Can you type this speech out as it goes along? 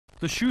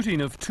The shooting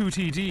of two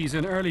TDs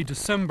in early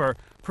December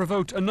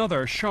provoked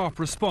another sharp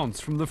response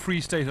from the Free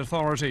State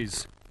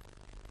authorities.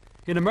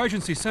 In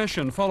emergency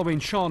session following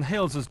Sean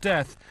Hales's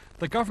death,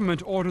 the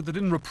government ordered that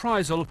in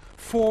reprisal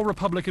 4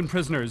 Republican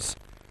prisoners,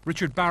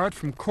 Richard Barrett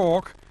from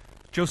Cork,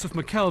 Joseph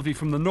McKelvey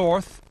from the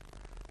North,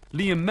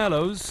 Liam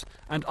Mellows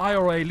and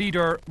IRA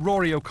leader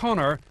Rory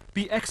O'Connor,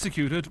 be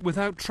executed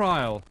without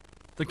trial.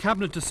 The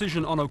cabinet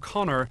decision on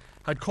O'Connor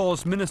had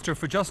caused Minister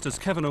for Justice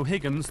Kevin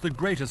O'Higgins the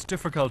greatest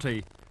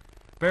difficulty.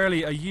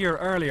 Barely a year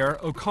earlier,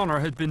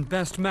 O'Connor had been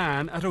best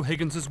man at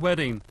O'Higgins'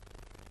 wedding,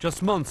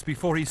 just months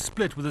before he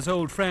split with his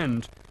old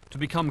friend to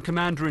become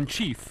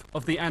Commander-in-Chief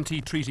of the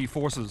Anti-Treaty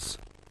forces.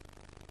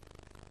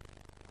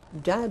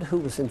 Dad, who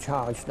was in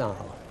charge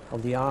now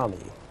of the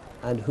army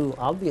and who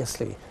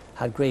obviously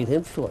had great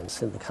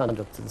influence in the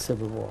conduct of the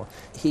Civil War,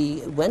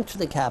 he went to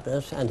the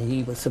cabinet and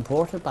he was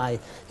supported by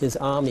his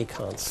army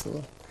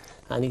council,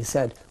 and he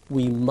said,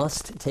 we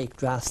must take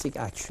drastic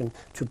action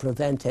to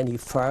prevent any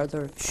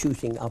further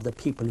shooting of the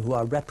people who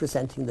are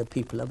representing the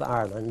people of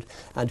Ireland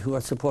and who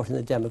are supporting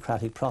the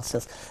democratic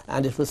process.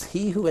 And it was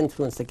he who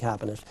influenced the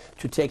cabinet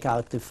to take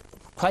out,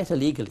 quite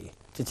illegally,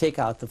 to take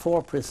out the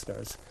 4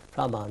 prisoners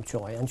from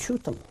Mountjoy and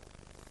shoot them.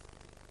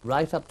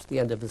 Right up to the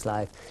end of his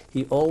life,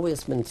 he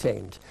always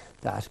maintained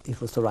that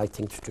it was the right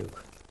thing to do.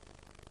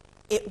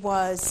 It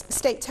was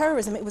state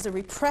terrorism. It was a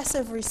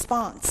repressive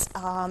response.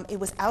 It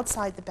was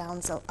outside the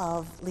bounds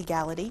of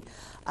legality.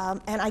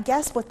 And I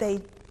guess what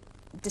they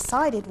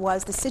decided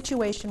was the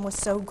situation was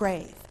so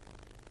grave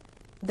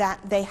that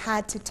they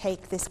had to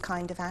take this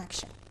kind of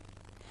action.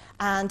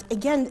 And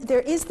again,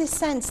 there is this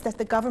sense that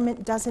the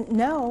government doesn't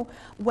know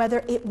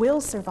whether it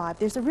will survive.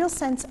 There's a real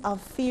sense of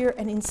fear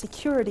and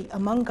insecurity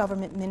among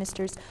government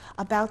ministers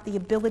about the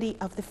ability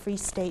of the Free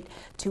State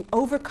to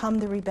overcome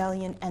the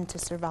rebellion and to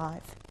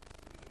survive.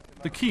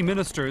 The key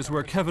ministers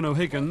were Kevin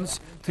O'Higgins,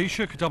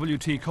 Taoiseach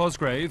W.T.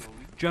 Cosgrave,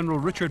 General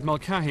Richard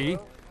Mulcahy,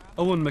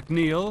 Owen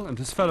McNeill and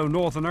his fellow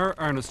Northerner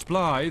Ernest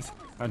Blythe,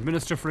 and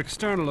Minister for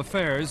External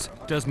Affairs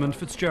Desmond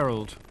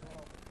Fitzgerald.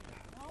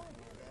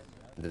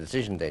 The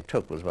decision they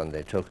took was one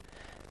they took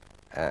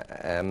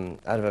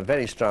out of a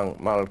very strong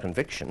moral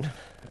conviction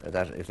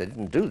that if they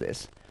didn't do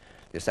this,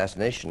 the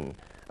assassination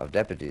of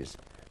deputies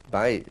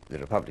by the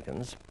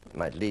Republicans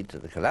might lead to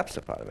the collapse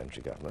of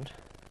parliamentary government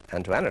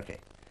and to anarchy.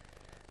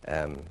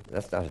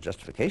 That's not a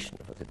justification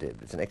of what they did,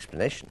 it's an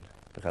explanation,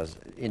 because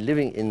in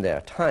living in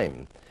their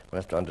time, one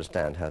has to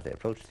understand how they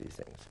approach these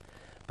things.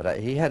 But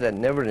he had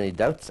never any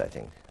doubts, I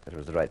think, that it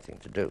was the right thing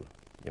to do.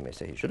 You may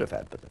say he should have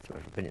had, but that's your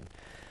opinion.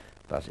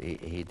 But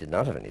he did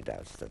not have any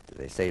doubts that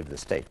they saved the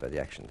state by the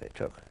action they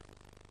took.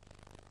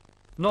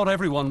 Not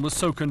everyone was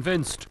so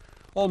convinced.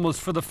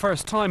 Almost for the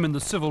first time in the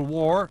Civil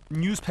War,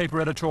 newspaper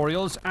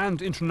editorials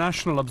and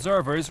international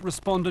observers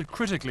responded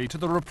critically to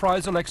the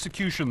reprisal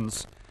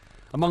executions.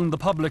 Among the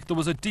public, there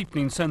was a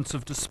deepening sense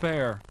of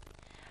despair.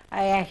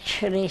 I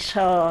actually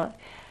saw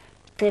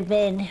the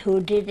men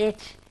who did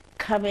it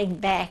coming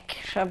back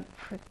from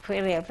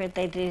wherever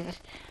they did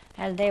it,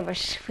 and they were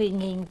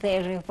swinging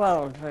their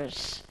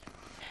revolvers.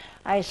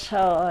 I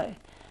saw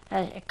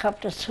a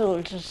couple of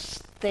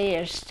soldiers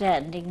there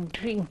standing,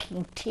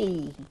 drinking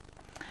tea.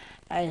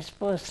 I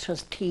suppose it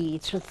was tea,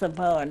 it was the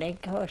morning,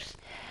 of course.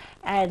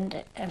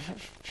 And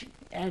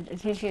a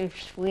little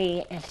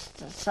way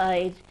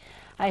aside,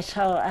 I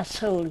saw a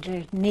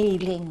soldier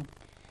kneeling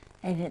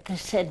in the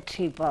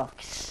sentry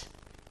box.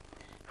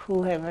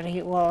 Whoever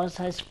he was,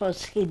 I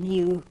suppose he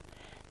knew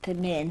the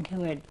men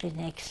who had been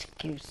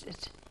executed.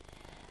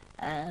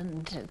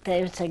 And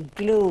there was a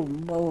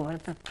gloom over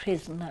the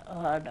prison,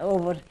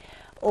 or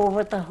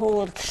over the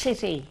whole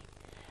city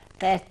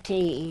that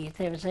day.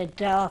 There was a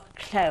dark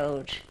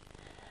cloud.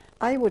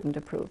 I wouldn't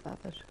approve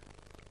of it.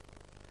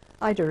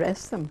 I'd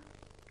arrest them,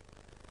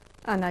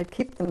 and I'd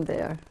keep them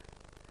there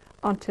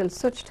until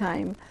such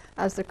time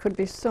as there could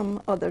be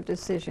some other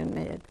decision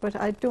made. But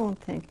I don't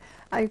think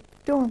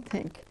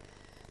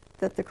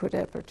that they could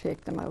ever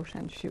take them out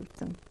and shoot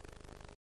them.